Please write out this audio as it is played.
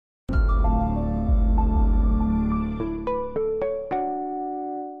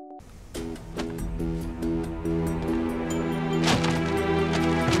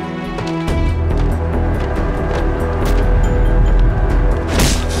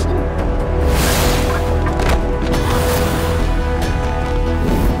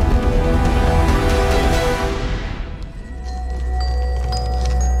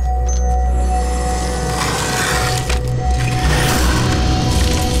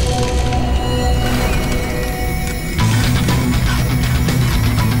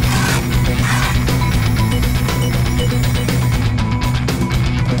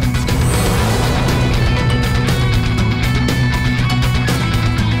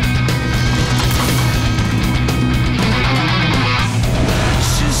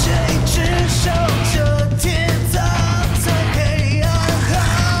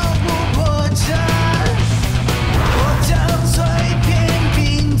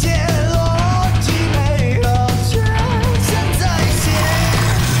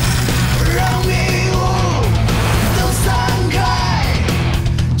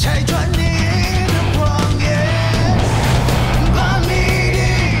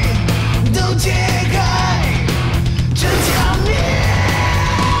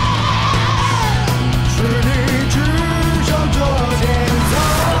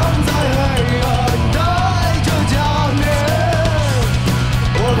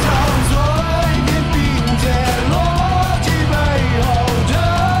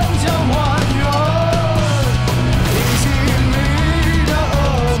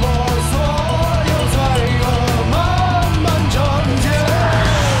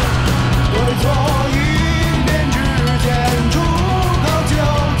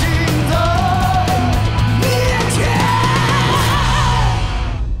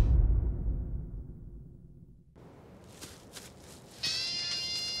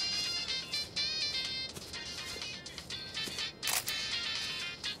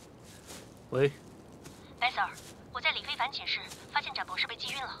喂，白 Sir， 我在李非凡寝室发现展博士被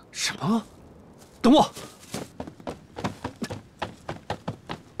击晕了。什么？等我。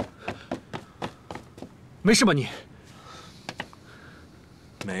没事吧你？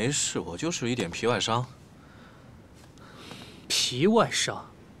没事，我就是一点皮外伤。皮外伤？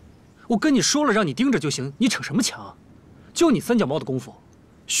我跟你说了，让你盯着就行，你逞什么强？就你三脚猫的功夫，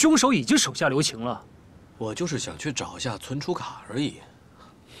凶手已经手下留情了。我就是想去找一下存储卡而已。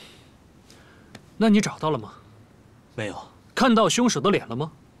那你找到了吗？没有。看到凶手的脸了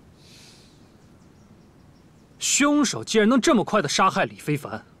吗？凶手既然能这么快地杀害李非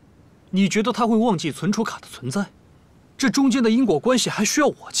凡，你觉得他会忘记存储卡的存在？这中间的因果关系还需要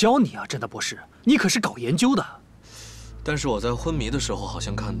我教你啊，侦探博士，你可是搞研究的。但是我在昏迷的时候好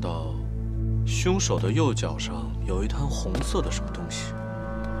像看到，凶手的右脚上有一滩红色的什么东西。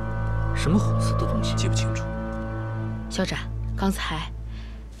什么红色的东西？记不清楚。小展，刚才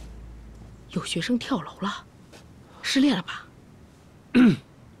有学生跳楼了，失恋了吧？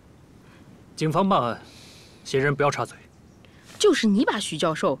警方办案，闲人不要插嘴。就是你把徐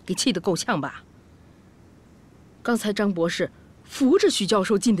教授给气得够呛吧？刚才张博士扶着徐教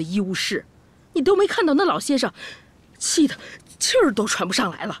授进的医务室，你都没看到那老先生气得气儿都喘不上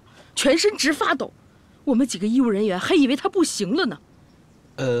来了，全身直发抖。我们几个医务人员还以为他不行了呢。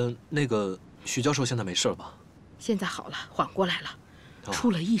那个徐教授现在没事了吧？现在好了，缓过来了，出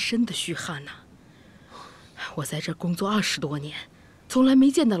了一身的虚汗呐。我在这工作20多年，从来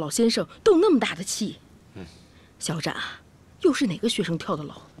没见到老先生动那么大的气。小展啊，又是哪个学生跳的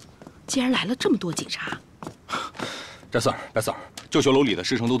楼？竟然来了这么多警察！翟 Sir， 白 Sir， 旧学楼里的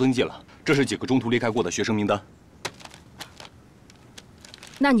师生都登记了，这是几个中途离开过的学生名单。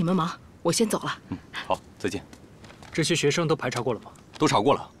那你们忙，我先走了。好，再见。这些学生都排查过了吗？都查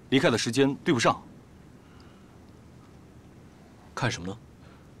过了，离开的时间对不上。看什么呢？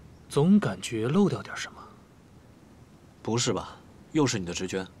总感觉漏掉点什么。不是吧？又是你的直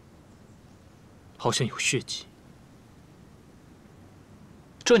觉？好像有血迹。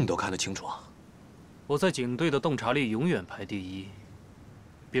这你都看得清楚啊？我在警队的洞察力永远排第1，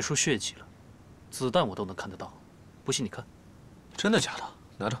别说血迹了，子弹我都能看得到。不信你看。真的假的？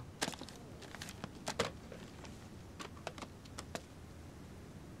拿着。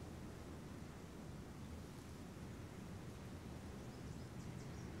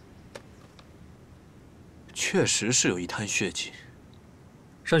确实是有一滩血迹。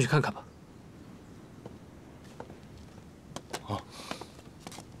上去看看吧。啊。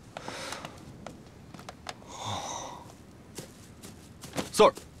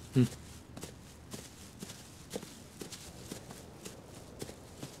Sir。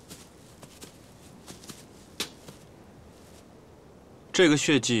这个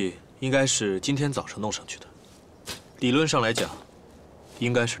血迹应该是今天早上弄上去的，理论上来讲，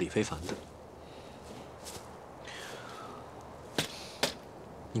应该是李非凡的。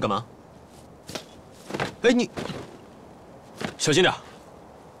你干嘛？哎，你小心点。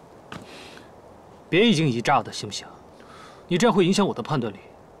别一惊一乍的，行不行？你这样会影响我的判断力。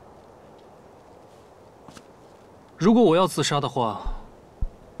如果我要自杀的话，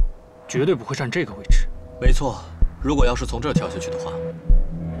绝对不会站这个位置。没错，如果要是从这儿跳下去的话，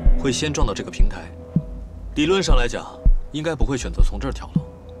会先撞到这个平台。理论上来讲，应该不会选择从这儿跳楼，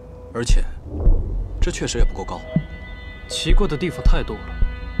而且这确实也不够高。奇怪的地方太多了。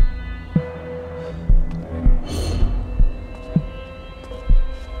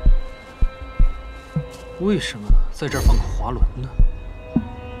为什么在这儿放个滑轮呢？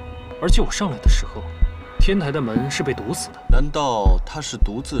而且我上来的时候，天台的门是被堵死的。难道他是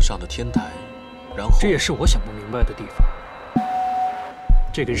独自上的天台，然后……这也是我想不明白的地方。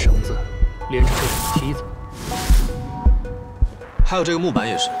这根绳子连上这两个梯子，还有这个木板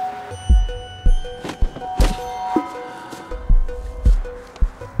也是。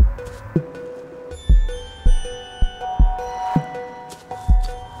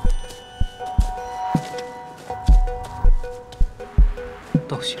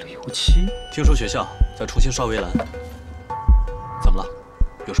倒洗了油漆。听说学校在重新刷围栏，怎么了？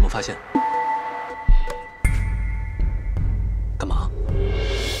有什么发现？干嘛？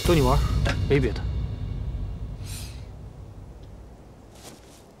逗你玩，没别的。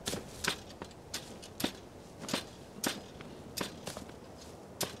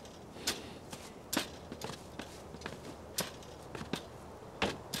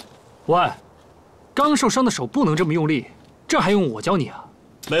喂，刚受伤的手不能这么用力，这还用我教你啊？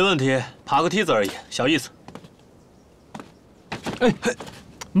没问题，爬个梯子而已，小意思。哎，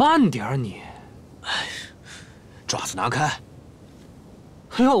慢点儿你！哎，爪子拿开！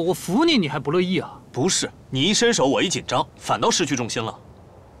哎呦，我扶你，你还不乐意啊？不是，你一伸手，我一紧张，反倒失去重心了。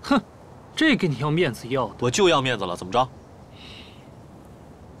哼，这给你要面子要的。我就要面子了，怎么着？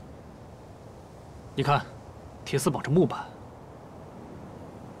你看，铁丝绑着木板。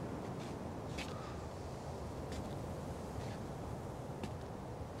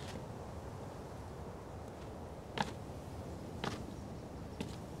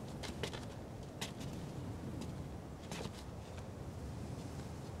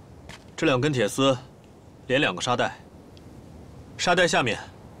这2根铁丝，连2个沙袋，沙袋下面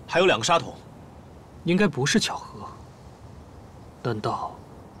还有2个沙桶，应该不是巧合。难道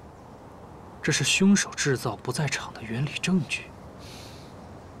这是凶手制造不在场的原理证据？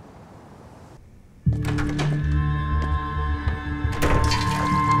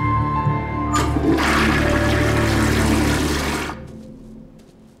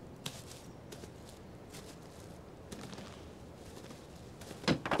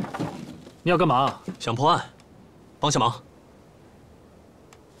你要干嘛？想破案，帮下忙。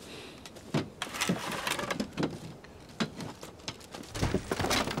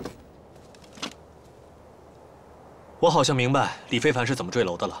我好像明白李非凡是怎么坠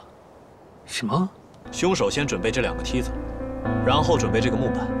楼的了。什么？凶手先准备这2个梯子，然后准备这个木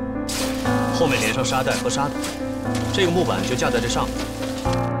板，后面连上沙袋和沙子，这个木板就架在这上面，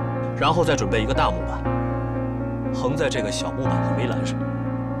然后再准备一个大木板，横在这个小木板和围栏上。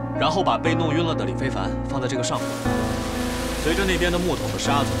 然后把被弄晕了的李非凡放在这个上面，随着那边的木头和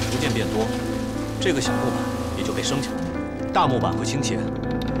沙子逐渐变多，这个小木板也就被升起来，大木板会倾斜，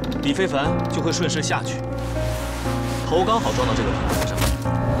李非凡就会顺势下去，头刚好撞到这个平台上。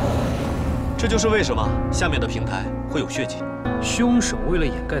这就是为什么下面的平台会有血迹。凶手为了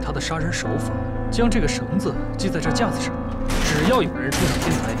掩盖他的杀人手法，将这个绳子系在这架子上，只要有人冲上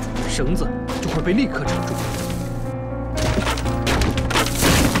天台，绳子就会被立刻缠住。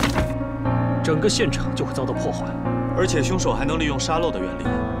 整个现场就会遭到破坏，而且凶手还能利用沙漏的原理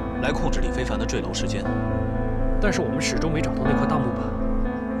来控制李非凡的坠楼时间。但是我们始终没找到那块大木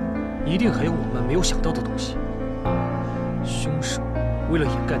板，一定还有我们没有想到的东西。凶手为了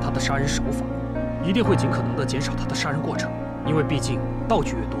掩盖他的杀人手法，一定会尽可能地减少他的杀人过程，因为毕竟道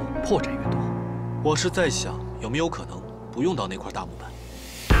具越多，破绽越多。我是在想，有没有可能不用到那块大木板？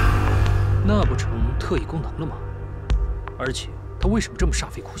那不成特异功能了吗？而且。 他为什么这么煞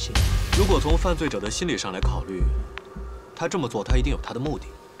费苦心？如果从犯罪者的心理上来考虑，他这么做他一定有他的目的，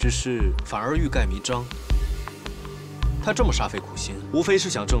只是反而欲盖弥彰。他这么煞费苦心，无非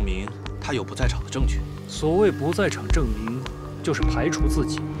是想证明他有不在场的证据。所谓不在场证明，就是排除自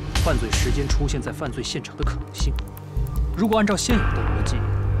己犯罪时间出现在犯罪现场的可能性。如果按照现有的逻辑，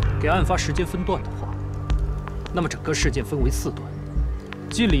给案发时间分段的话，那么整个事件分为4段：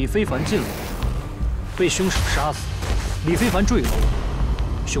即李非凡进楼，被凶手杀死。 李非凡坠楼，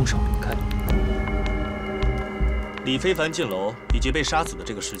凶手离开。李非凡进楼以及被杀死的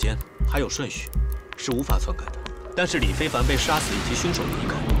这个时间还有顺序，是无法篡改的。但是李非凡被杀死以及凶手离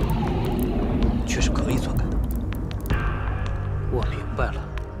开，却是可以篡改的。我明白了，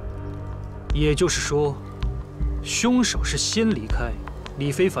也就是说，凶手是先离开，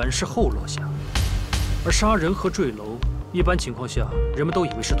李非凡是后落下。而杀人和坠楼，一般情况下人们都以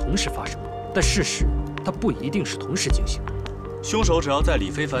为是同时发生的，但事实。 它不一定是同时进行的。凶手只要在李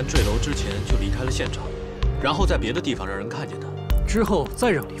非凡坠楼之前就离开了现场，然后在别的地方让人看见他，之后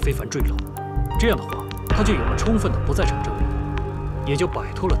再让李非凡坠楼，这样的话，他就有了充分的不在场证明，也就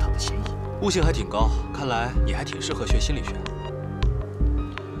摆脱了他的嫌疑。悟性还挺高，看来你还挺适合学心理学。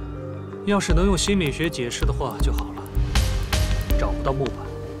要是能用心理学解释的话就好了。找不到木板，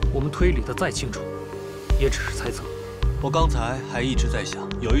我们推理的再清楚，也只是猜测。我刚才还一直在想，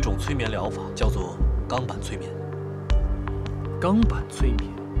有一种催眠疗法叫做。 钢板催眠，钢板催眠，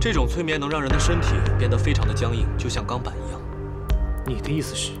这种催眠能让人的身体变得非常的僵硬，就像钢板一样。你的意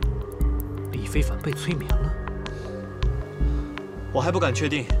思是，李非凡被催眠了？我还不敢确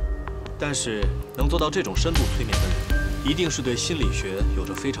定，但是能做到这种深度催眠的人，一定是对心理学有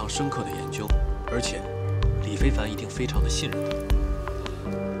着非常深刻的研究，而且李非凡一定非常的信任他。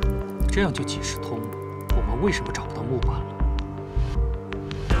这样就解释通我们为什么找不到木板了。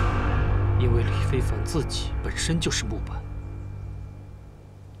 因为李非凡自己本身就是木板，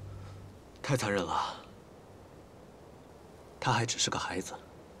太残忍了。他还只是个孩子。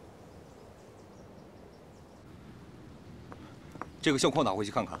这个相框拿回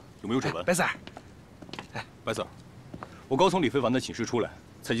去看看，有没有指纹？白 Sir， 白 Sir， 我刚从李非凡的寝室出来，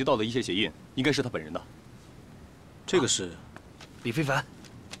采集到的一些鞋印，应该是他本人的。这个是李非凡，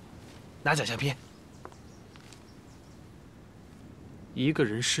拿奖相片。 一个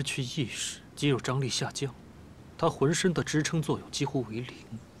人失去意识，肌肉张力下降，他浑身的支撑作用几乎为零。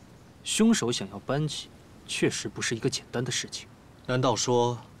凶手想要搬起，确实不是一个简单的事情。难道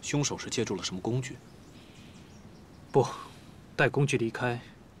说凶手是借助了什么工具？不，带工具离开，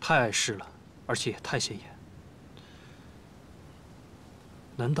太碍事了，而且也太显眼。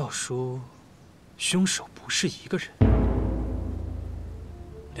难道说，凶手不是一个人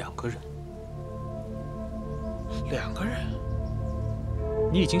？2个人？2个人？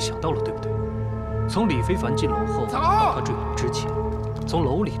你已经想到了，对不对？从李非凡进楼后到他坠楼之前，从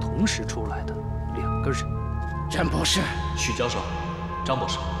楼里同时出来的2个人。詹博士，许教授，张博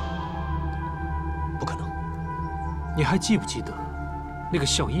士，不可能。你还记不记得那个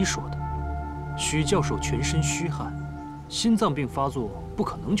校医说的？许教授全身虚汗，心脏病发作不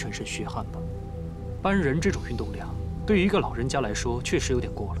可能全身虚汗吧？班人这种运动量，对于一个老人家来说确实有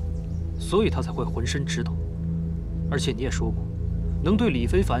点过了，所以他才会浑身直抖。而且你也说过，能对李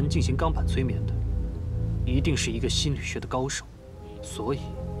非凡进行钢板催眠的，一定是一个心理学的高手，所以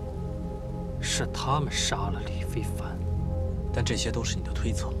是他们杀了李非凡。但这些都是你的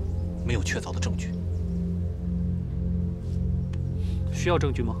推测，没有确凿的证据。需要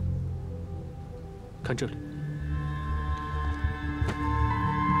证据吗？看这里。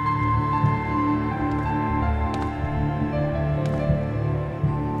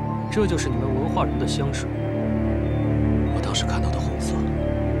这就是你们文化人的香水。我当时看到的红色。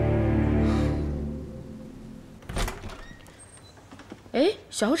哎，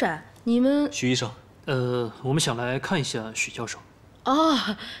小展，你们……许医生，我们想来看一下许教授。哦，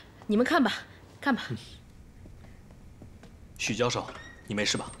你们看吧，看吧。许教授，你没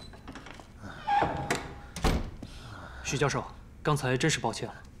事吧？许教授，刚才真是抱歉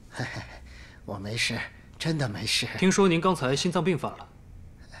了。嘿嘿，我没事，真的没事。听说您刚才心脏病犯了，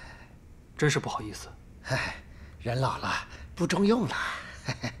真是不好意思。哎，人老了不中用了。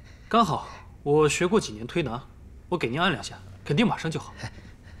刚好我学过几年推拿，我给您按2下，肯定马上就好。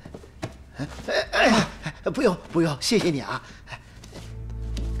不用不用，谢谢你啊。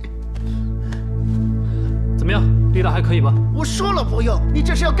怎么样，力道还可以吧？我说了不用，你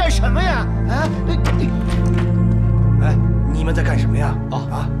这是要干什么呀？啊，哎，你们在干什么呀？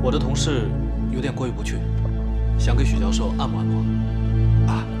我的同事有点过意不去，想给许教授按摩按摩。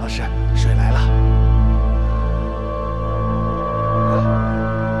啊，老师，水来了。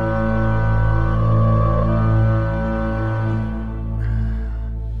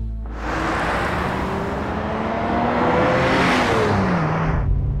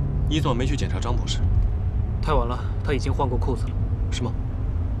你怎么没去检查张博士？太晚了，他已经换过裤子了。是吗？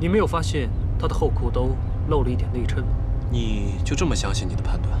你没有发现他的后裤兜露了一点内衬吗？你就这么相信你的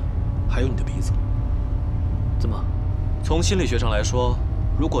判断？还有你的鼻子？怎么？从心理学上来说，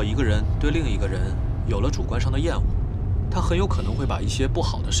如果一个人对另一个人有了主观上的厌恶，他很有可能会把一些不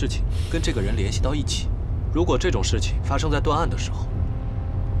好的事情跟这个人联系到一起。如果这种事情发生在断案的时候，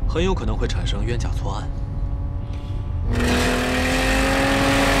很有可能会产生冤假错案。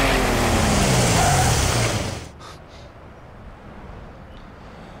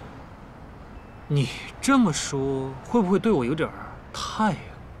你这么说，会不会对我有点太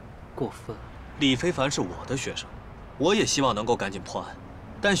过分？李非凡是我的学生，我也希望能够赶紧破案。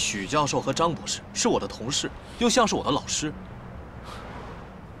但许教授和张博士是我的同事，又像是我的老师。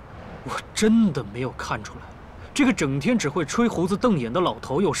我真的没有看出来，这个整天只会吹胡子瞪眼的老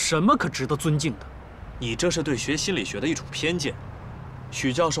头有什么可值得尊敬的？你这是对学心理学的一种偏见。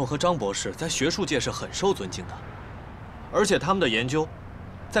许教授和张博士在学术界是很受尊敬的，而且他们的研究，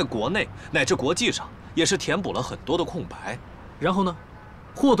在国内乃至国际上也是填补了很多的空白。然后呢，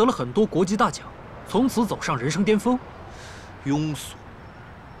获得了很多国际大奖，从此走上人生巅峰。庸俗。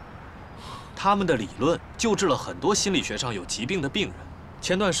他们的理论救治了很多心理学上有疾病的病人。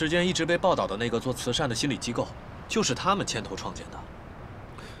前段时间一直被报道的那个做慈善的心理机构，就是他们牵头创建的。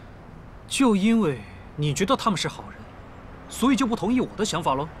就因为你觉得他们是好人，所以就不同意我的想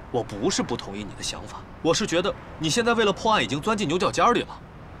法喽？我不是不同意你的想法，我是觉得你现在为了破案已经钻进牛角尖里了。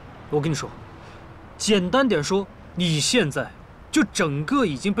我跟你说，简单点说，你现在就整个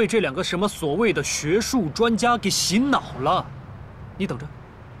已经被这2个什么所谓的学术专家给洗脑了。你等着，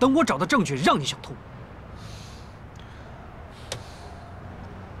等我找到证据，让你想吐。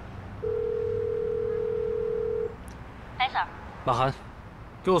白 Sir，马涵，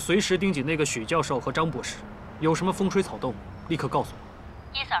给我随时盯紧那个许教授和张博士，有什么风吹草动，立刻告诉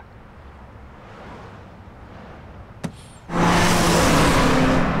我。 Yes Sir。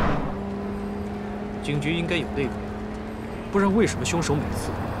警局应该有内鬼，不然为什么凶手每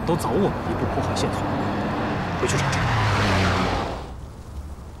次都早我们一步破坏线索？回去查查。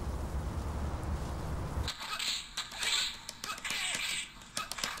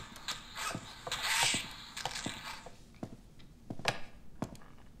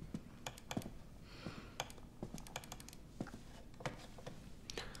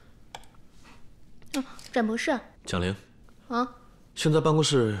展博士。蒋玲。啊。现在办公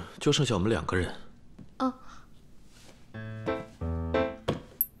室就剩下我们2个人。哦。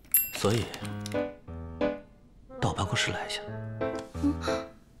所以，到我办公室来一下。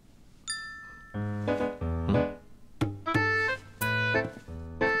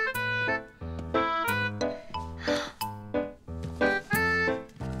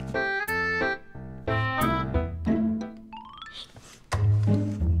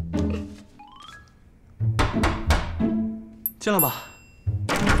进来吧。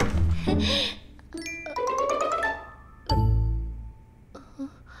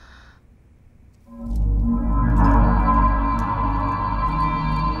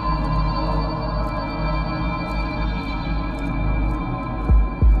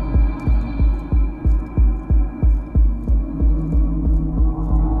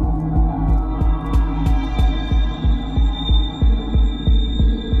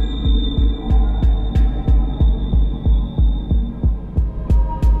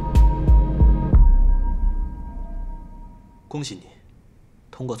恭喜你，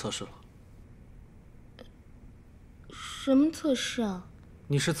通过测试了。什么测试啊？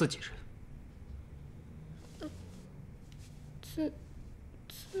你是自己人。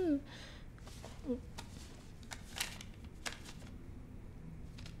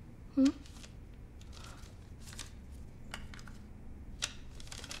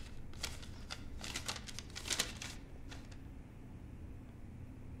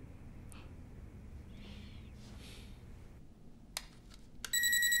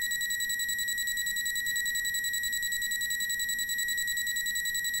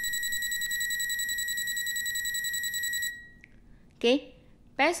给，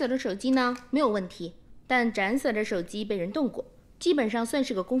白色的手机呢没有问题，但蓝色的手机被人动过，基本上算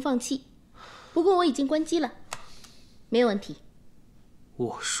是个功放器。不过我已经关机了，没有问题。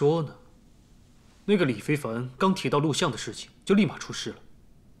我说呢，那个李非凡刚提到录像的事情，就立马出事了。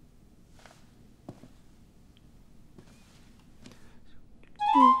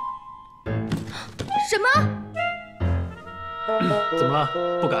什么？怎么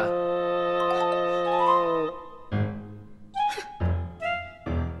了？不敢？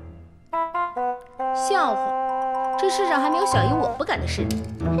笑话，这世上还没有小姨我不敢的事。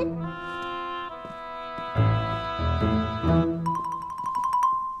哼。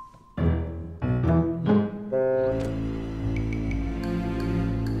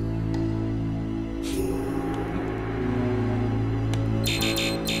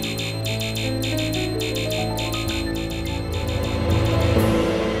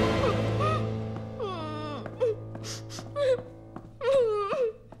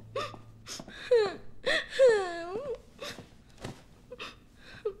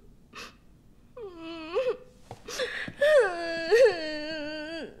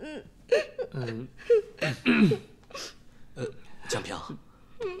蒋平，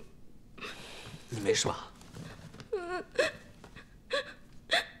你没事吧？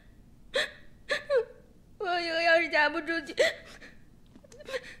我以后要是嫁不出去，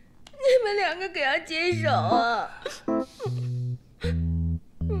你们2个可要接手啊！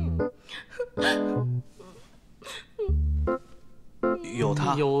有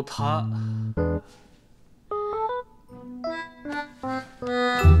他，有他。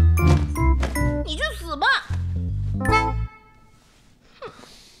你去死吧！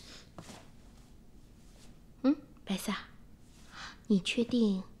白萨，你确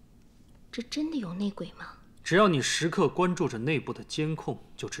定这真的有内鬼吗？只要你时刻关注着内部的监控，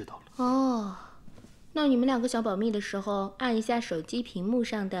就知道了。哦，那你们2个想保密的时候，按一下手机屏幕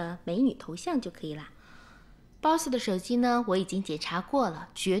上的美女头像就可以了。boss 的手机呢，我已经检查过了，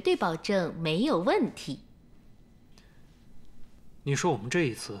绝对保证没有问题。你说我们这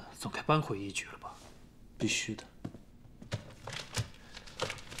一次总该扳回一局了吧？必须的。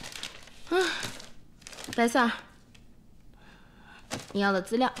白萨，你要的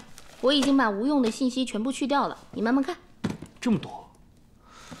资料，我已经把无用的信息全部去掉了，你慢慢看。这么多，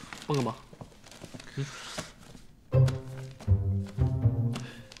帮个忙。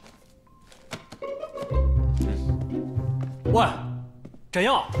喂，展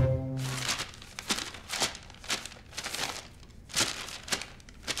耀。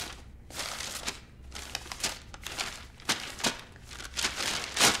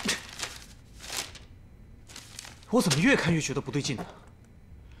我怎么越看越觉得不对劲呢？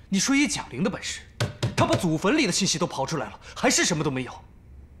你说以蒋玲的本事，她把祖坟里的信息都刨出来了，还是什么都没有。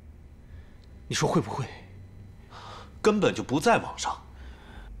你说会不会？根本就不在网上。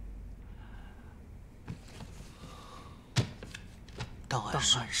档案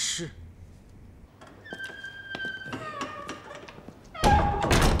室。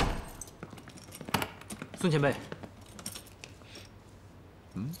孙前辈。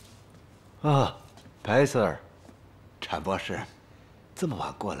啊，白 Sir， 产博士，这么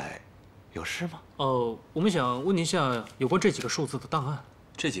晚过来，有事吗？我们想问您一下有关这几个数字的档案。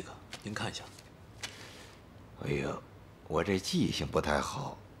这几个您看一下。哎呀，我这记性不太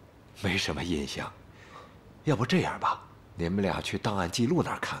好，没什么印象。要不这样吧，你们俩去档案记录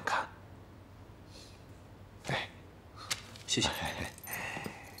那儿看看。哎，谢谢。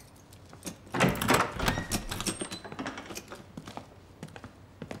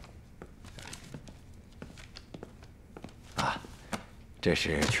这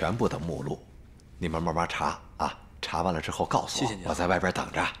是全部的目录，你们慢慢查啊，查完了之后告诉我，谢谢你，我在外边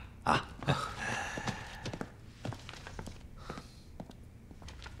等着啊。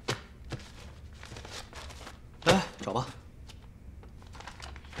来，找吧。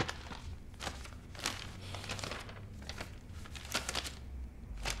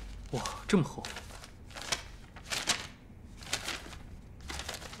哇，这么厚！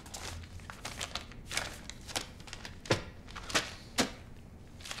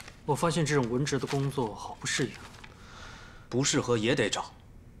我发现这种文职的工作好不适应，不适合也得找。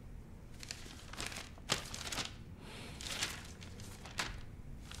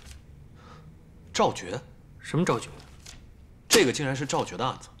赵觉？什么赵觉？这个竟然是赵觉的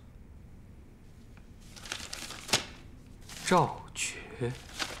案子。赵觉？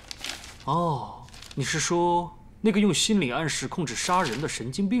哦，你是说那个用心理暗示控制杀人的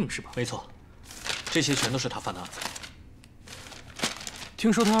神经病是吧？没错，这些全都是他犯的案子。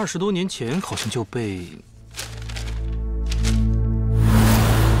听说他20多年前好像就被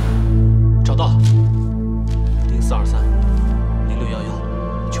找到0423、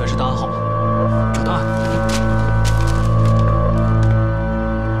0611，全是档案号码。找档案。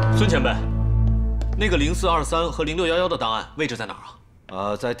孙前辈，那个0423和0611的档案位置在哪儿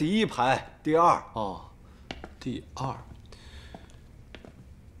啊？在第1排第2。哦，第2。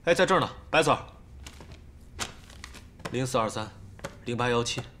哎，在这儿呢，白 Sir。0423。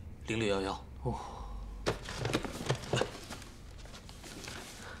0817、0611。哦，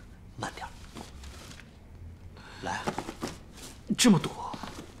慢点。来，这么多。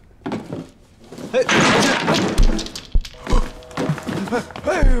哎，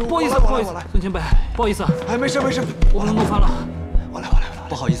不好意思，不好意思，孙前辈，不好意思。哎，没事没事，我弄翻了。我来，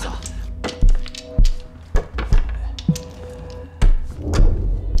不好意思啊。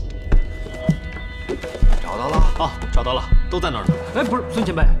找到了啊，找到了，都在那儿呢。哎，不是，孙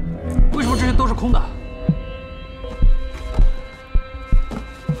前辈，为什么这些都是空的？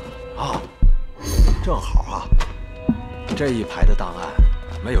啊，正好啊，这一排的档案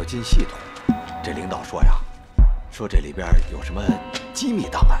没有进系统。这领导说呀，说这里边有什么机密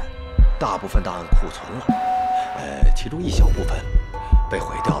档案，大部分档案库存了，其中一小部分被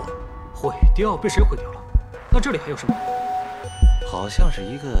毁掉了。毁掉？被谁毁掉了？那这里还有什么？好像是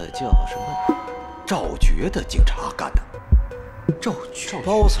一个叫什么赵觉的警察干的。赵觉，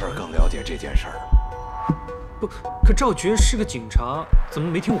包 Sir 更了解这件事儿。不，可赵觉是个警察，怎么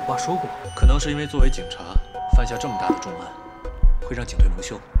没听我爸说过？可能是因为作为警察犯下这么大的重案，会让警队蒙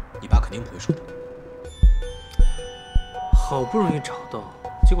羞，你爸肯定不会说。好不容易找到，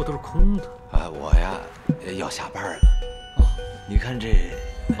结果都是空的。我呀要下班了。哦，你看这。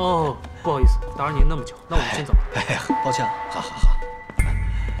哦，不好意思，打扰您那么久，那我们先走了。哎，抱歉。好。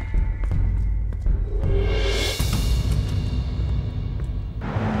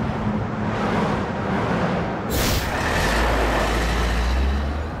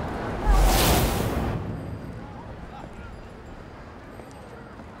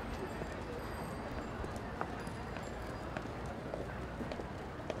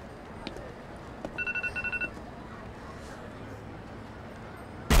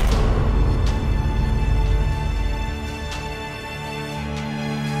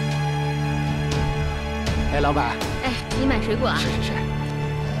哎，老板。哎，你买水果啊？是。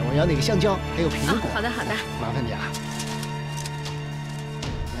我要那个香蕉，还有苹果。好的。麻烦你啊。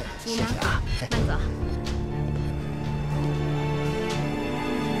你拿。谢谢啊。慢走。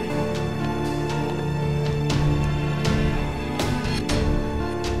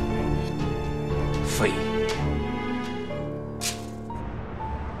废。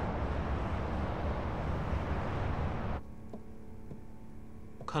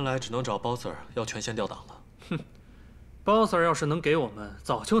看来只能找包 Sir 要权限调档了。哼，包 Sir 要是能给我们，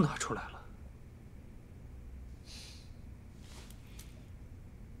早就拿出来了。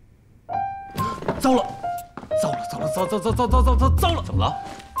糟了！怎么了？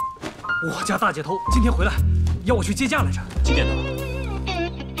我家大姐头今天回来，要我去接驾来着。几点的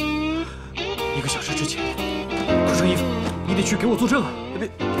？1个小时之前。快穿衣服，你得去给我作证啊！别。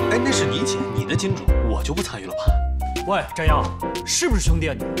哎，那是你姐，你的金主，我就不参与了吧？喂，张扬，是不是兄弟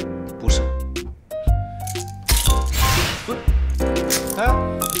啊你？不是。哎，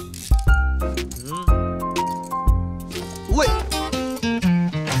喂，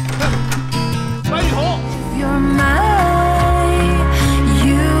白雨桐。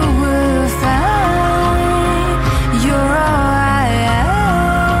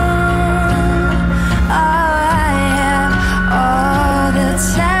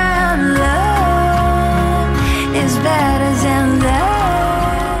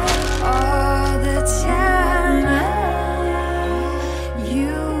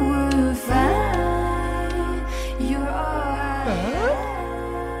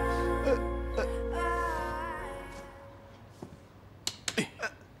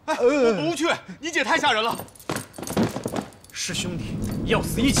我不去，你姐太吓人了。是兄弟，要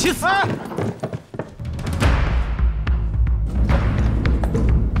死一起死。哎，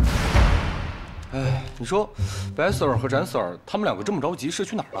你说，白 Sir 和展 Sir 他们两个这么着急是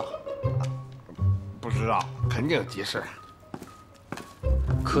去哪儿了？不知道，肯定有急事。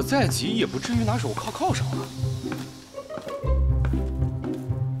可再急也不至于拿手铐上啊。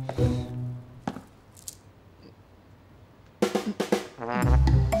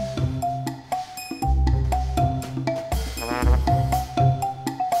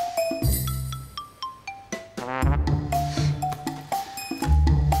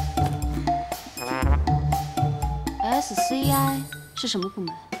S.C.I. 是什么部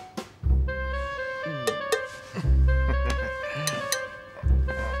门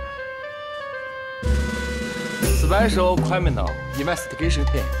？Special Criminal Investigation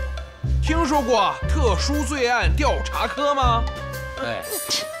Team。听说过特殊罪案调查科吗？哎，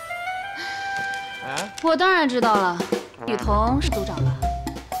我当然知道了，雨桐是组长吧？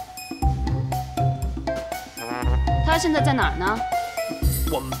他现在在哪儿呢？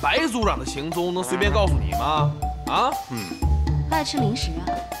我们白组长的行踪能随便告诉你吗？啊？爱吃零食啊？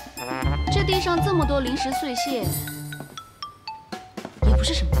这地上这么多零食碎屑，也不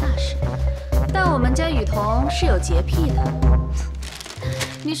是什么大事。但我们家雨桐是有洁癖的。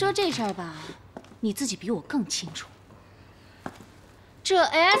你说这事儿吧，你自己比我更清楚。这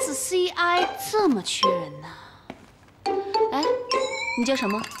S.C.I. 这么缺人呢？哎，你叫什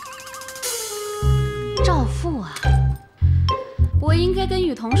么？赵富啊？我应该跟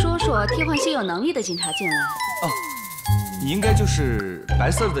雨桐说说，替换些有能力的警察进来。哦，你应该就是白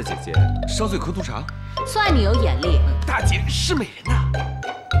Sir 的姐姐，商罪科督察。算你有眼力。大姐是美人呐。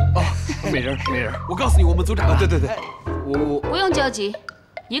哦，美人，我告诉你，我们组长。对，我不用焦急，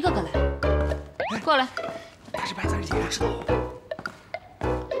一个个来。过来。她是白 Sir 姐，知道。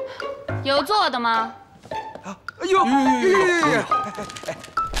有坐的吗？啊！哎呦！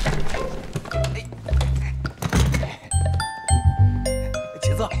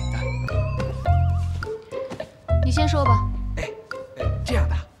请坐。你先说吧。这样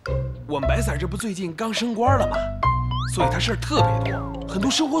的，我们白 Sir 这不最近刚升官了吗？所以他事儿特别多，很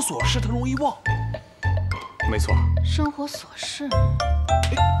多生活琐事他容易忘。没错。生活琐事。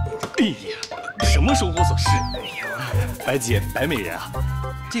哎呀，什么生活琐事？哎呀，白姐，白美人啊，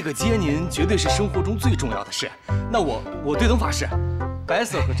这个接您绝对是生活中最重要的事。那我对等发誓，白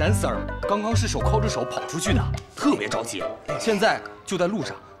Sir 和展 Sir 刚刚是手铐着手跑出去的，特别着急，现在就在路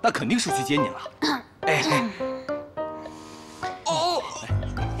上，那肯定是去接您了。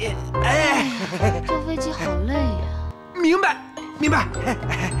坐飞机好累呀。明白。你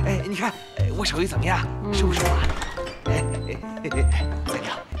看我手艺怎么样？舒不舒服啊？怎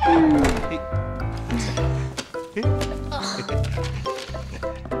样？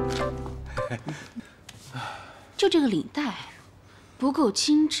就这个领带不够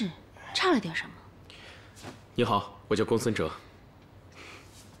精致，差了点什么。你好，我叫公孙哲。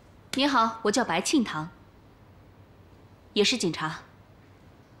你好，我叫白庆堂，也是警察。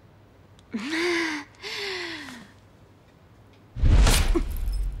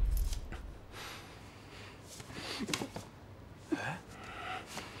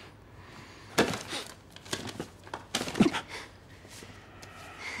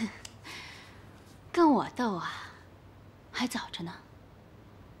跟我斗啊，还早着呢。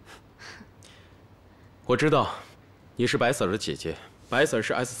我知道，你是白 Sir 的姐姐，白 Sir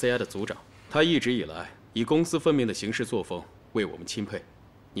是 SCI 的组长，他一直以来以公私分明的行事作风为我们钦佩，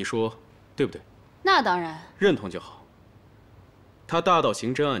你说对不对？那当然。认同就好。他大到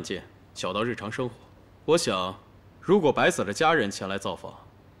刑侦案件，小到日常生活，我想，如果白 Sir 的家人前来造访，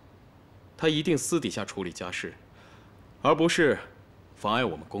他一定私底下处理家事，而不是妨碍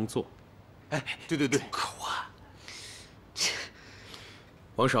我们工作。哎，对，可恶啊！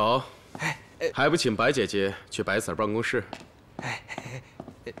王少，还不请白姐姐去白 Sir 办公室？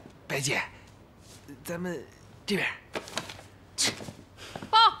白姐，咱们这边。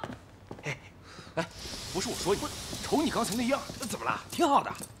报。哎，不是我说你，瞅你刚才那样，怎么了？挺好的。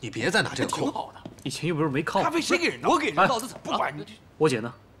你别再拿这个挺好的。以前又不是没靠。咖啡谁给人倒？我给人倒的，怎么不管你。我姐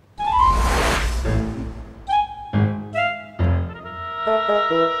呢？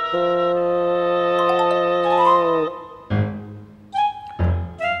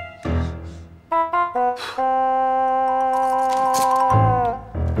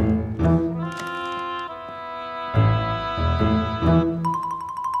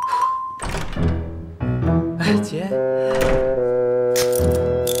哎，姐。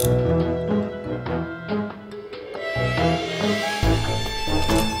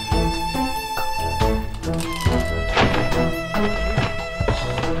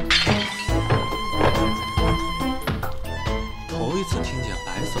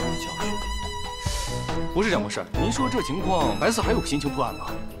不是这么回事，您说这情况，白色还有心情破案吗？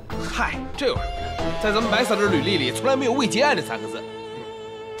嗨，这有什么呀？在咱们白色的履历里，从来没有未结案这3个字。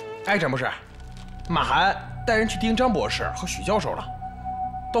哎，张博士，马涵带人去盯张博士和许教授了，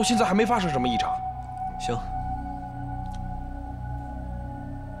到现在还没发生什么异常。行。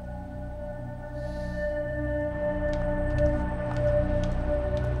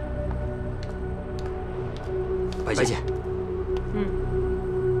白姐。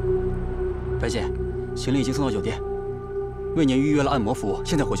白姐，行李已经送到酒店，为您预约了按摩服务，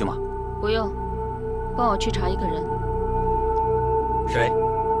现在回去吗？不用，帮我去查一个人。谁？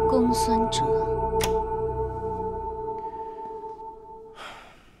公孙哲。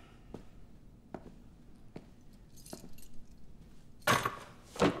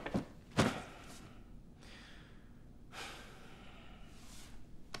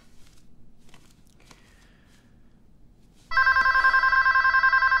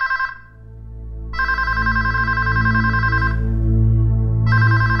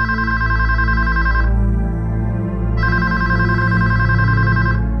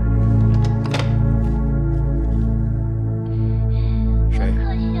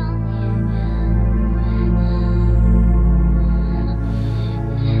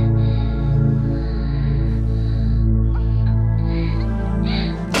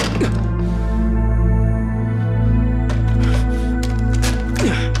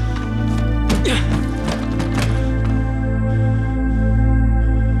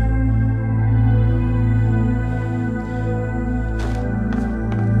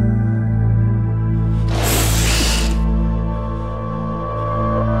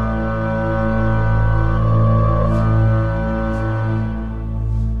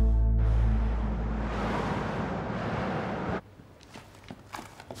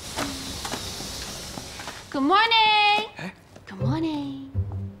Good morning. Good morning.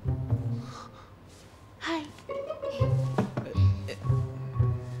 Hi.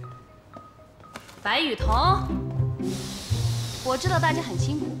 白雨桐，我知道大家很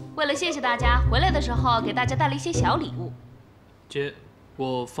辛苦，为了谢谢大家，回来的时候给大家带了一些小礼物。姐，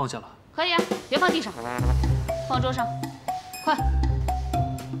我放下了。可以啊，别放地上，放桌上，快。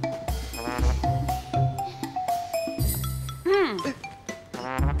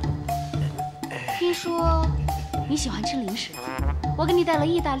听说你喜欢吃零食，我给你带了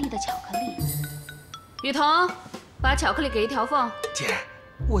意大利的巧克力。雨桐，把巧克力给一条凤。姐，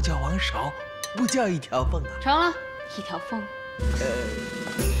我叫王勺，不叫一条凤啊。成了，一条凤。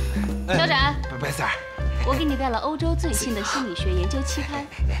小展，白三儿，我给你带了欧洲最新的心理学研究期刊，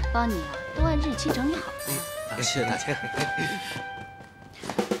帮你都按日期整理好了。谢谢大家。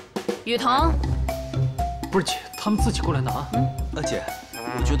雨桐，不是姐，他们自己过来拿。姐，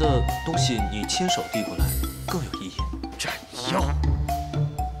我觉得东西你亲手递过来更有意义。斩妖。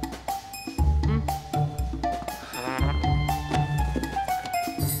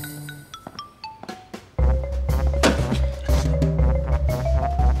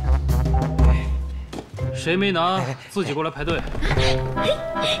谁没拿，自己过来排队。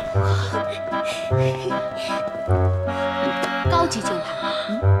高级键盘，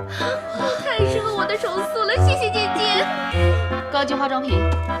太适合我的手速了，谢谢姐姐。高级化妆品，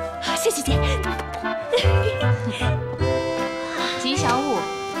谢谢姐。吉祥物，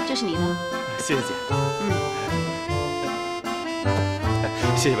这是你的。谢谢姐。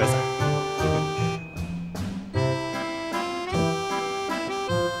谢谢白三儿。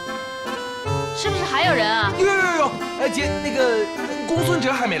是不是还有人啊？有，哎姐，那个公孙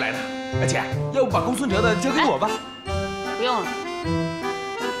哲还没来呢。哎姐，要不把公孙哲的交给我吧？不用了，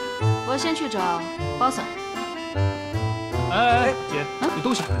我先去找包嫂。哎，姐，你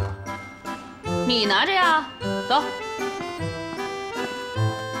东西还没拿？你拿着呀，走。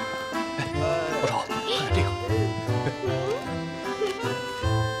我瞅，看看这个。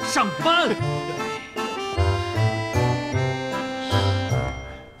上班。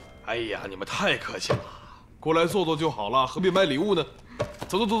哎呀，你们太客气了，过来坐坐就好了，何必买礼物呢？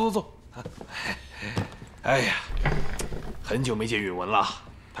走走走走走。哎呀，很久没见允文了，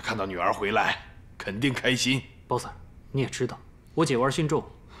他看到女儿回来，肯定开心。包三，你也知道，我姐玩信咒，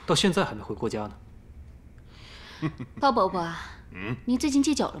到现在还没回过家呢。包伯伯，您最近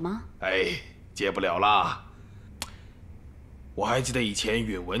戒酒了吗？哎，戒不了啦。我还记得以前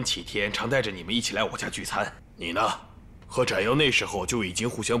允文、启天常带着你们一起来我家聚餐，你呢？和展瑶那时候就已经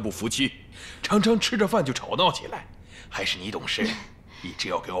互相不服气，常常吃着饭就吵闹起来。还是你懂事，一直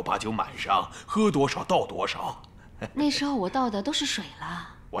要给我把酒满上，喝多少倒多少。那时候我倒的都是水了。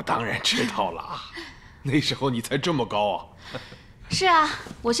我当然知道了，那时候你才这么高啊。是啊，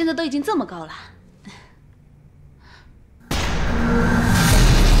我现在都已经这么高了。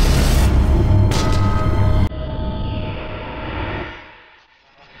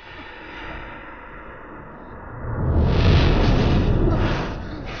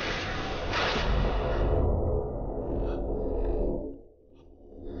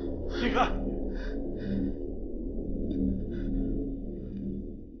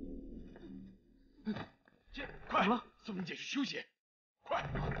送你姐去休息，快！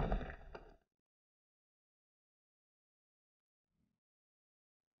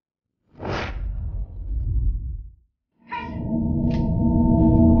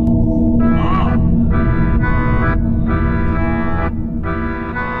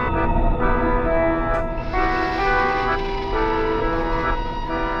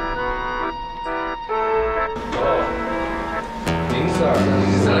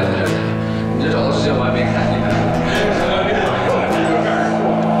你这找到时间我还没看。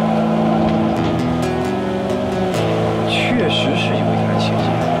确实是有一台情节。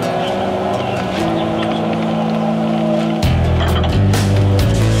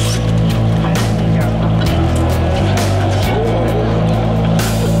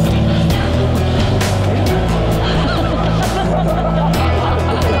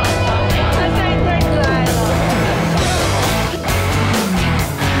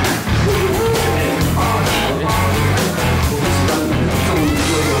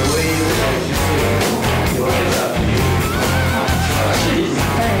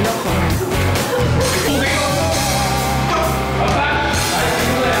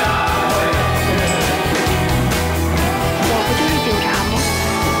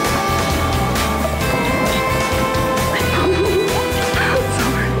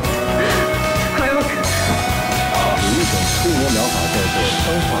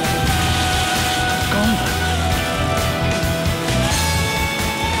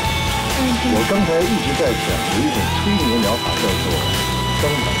我刚才一直在想，有一种催眠疗法叫做钢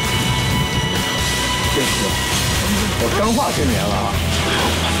板。真是，我钢化催眠了啊！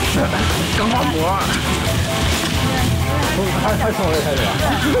钢化膜。还从我这开始了？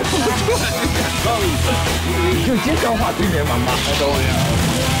你就接钢化催眠完吧。等我一下。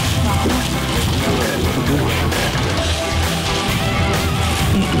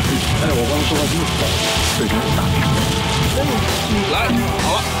我刚说话第一次，水平大。来，好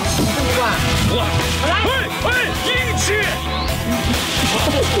了。我来，一起！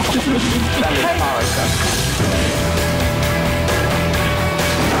再来2个。